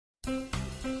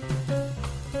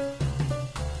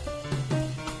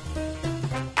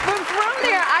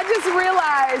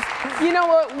You know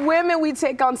what? Women, we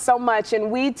take on so much,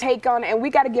 and we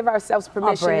got to give ourselves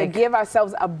permission to give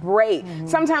ourselves a break.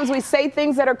 Sometimes we say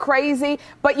things that are crazy,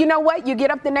 but you know what? You get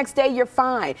up the next day, you're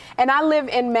fine. And I live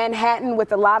in Manhattan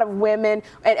with a lot of women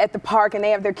at the park, and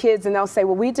they have their kids, and they'll say,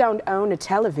 well, we don't own a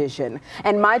television,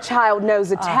 and my child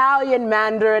knows Italian,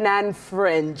 Mandarin, and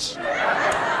French.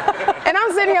 And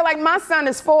I'm sitting here like, my son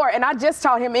is 4, and I just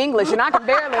taught him English, and I can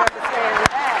barely understand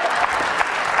that.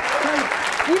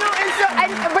 You know,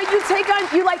 but you take on,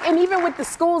 and even with the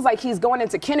schools, like he's going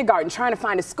into kindergarten, trying to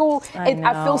find a school,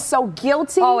 I feel so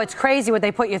guilty. Oh, it's crazy what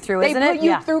they put you through, isn't it? They put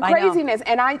you through craziness,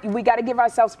 and we got to give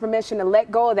ourselves permission to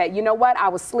let go of that. You know what? I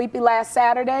was sleepy last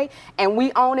Saturday, and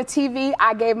we own a TV.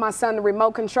 I gave my son the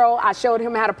remote control. I showed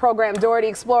him how to program Dora the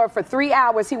Explorer for 3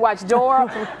 hours. He watched Dora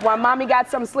while Mommy got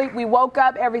some sleep. We woke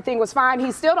up, everything was fine.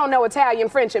 He still don't know Italian,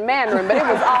 French, and Mandarin, but it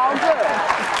was all good.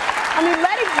 I mean,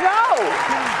 let it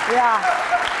go.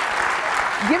 Yeah.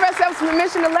 Give ourselves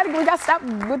permission to let it go. We got to stop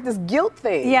with this guilt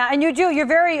thing. Yeah, and you do. You're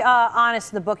very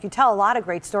honest in the book. You tell a lot of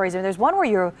great stories. And there's one where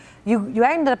you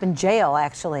ended up in jail,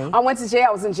 actually. I went to jail.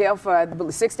 I was in jail for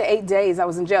 6 to 8 days. I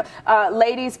was in jail.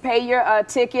 Ladies, pay your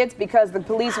tickets because the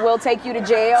police will take you to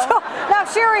jail. So, now,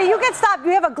 Sherri, you get stopped.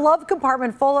 You have a glove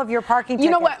compartment full of your parking tickets.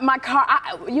 You know what? My car,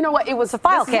 you know what? It was a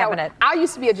file cabinet. I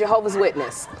used to be a Jehovah's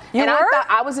Witness. You were?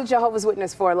 I was a Jehovah's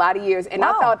Witness for a lot of years. And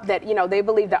I thought that, they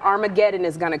believe that Armageddon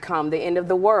is going to come, the end of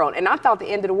the world. And I thought the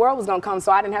end of the world was going to come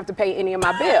so I didn't have to pay any of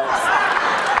my bills.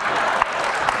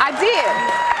 I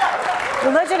did.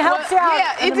 Religion helps you out.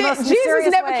 Yeah, it did. Jesus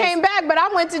never came back, but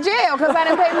I went to jail because I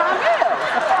didn't pay my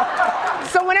bills.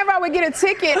 So whenever I would get a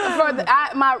ticket for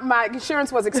my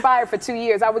insurance was expired for 2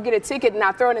 years, I would get a ticket and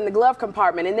I throw it in the glove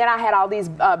compartment, and then I had all these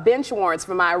bench warrants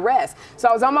for my arrest. So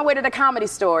I was on my way to the Comedy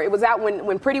Store. It was out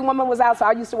when Pretty Woman was out, so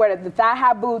I used to wear the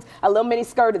thigh-high boots, a little mini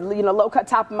skirt, low-cut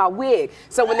top of my wig.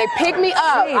 So when they picked me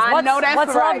up, I know that's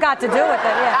what's love got to do with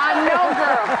it? Yeah. I know,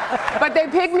 girl. But they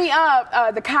picked me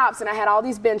up, the cops, and I had all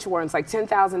these bench warrants, like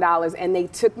 $10,000, and they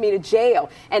took me to jail,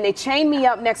 and they chained me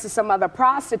up next to some other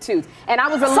prostitutes, and I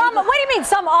was a what do you mean,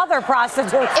 some other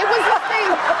prostitutes? It was the thing.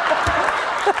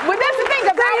 But that's the thing.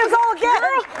 There you go again.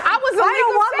 Girl, I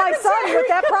don't want my son with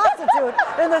that prostitute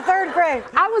in the 3rd grade.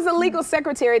 I was a legal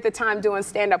secretary at the time doing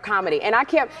stand-up comedy, and I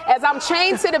kept, as I'm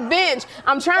chained to the bench,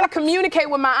 I'm trying to communicate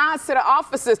with my eyes to the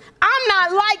officers. I'm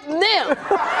not like them.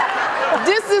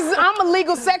 I'm a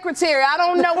legal secretary. I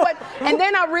don't know what. And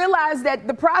then I realized that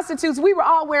the prostitutes, we were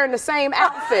all wearing the same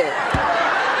outfit.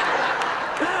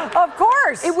 Of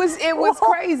course. It was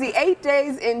crazy. 8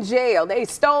 days in jail. They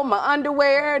stole my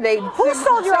underwear. Who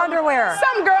stole your underwear?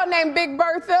 Some girl named Big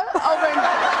Bertha over in...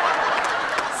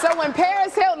 So when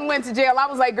Paris Hilton went to jail, I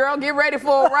was like, girl, get ready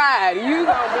for a ride. You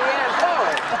gonna be in for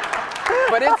it.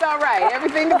 But it's all right. I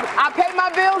pay my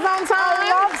bills on time. I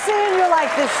love seeing you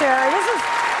like this, Sherri. This is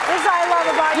what I love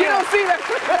about you. You don't see that?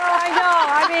 No, I know.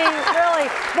 I mean, really.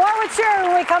 More with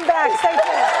Sherri when we come back. Stay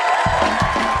tuned.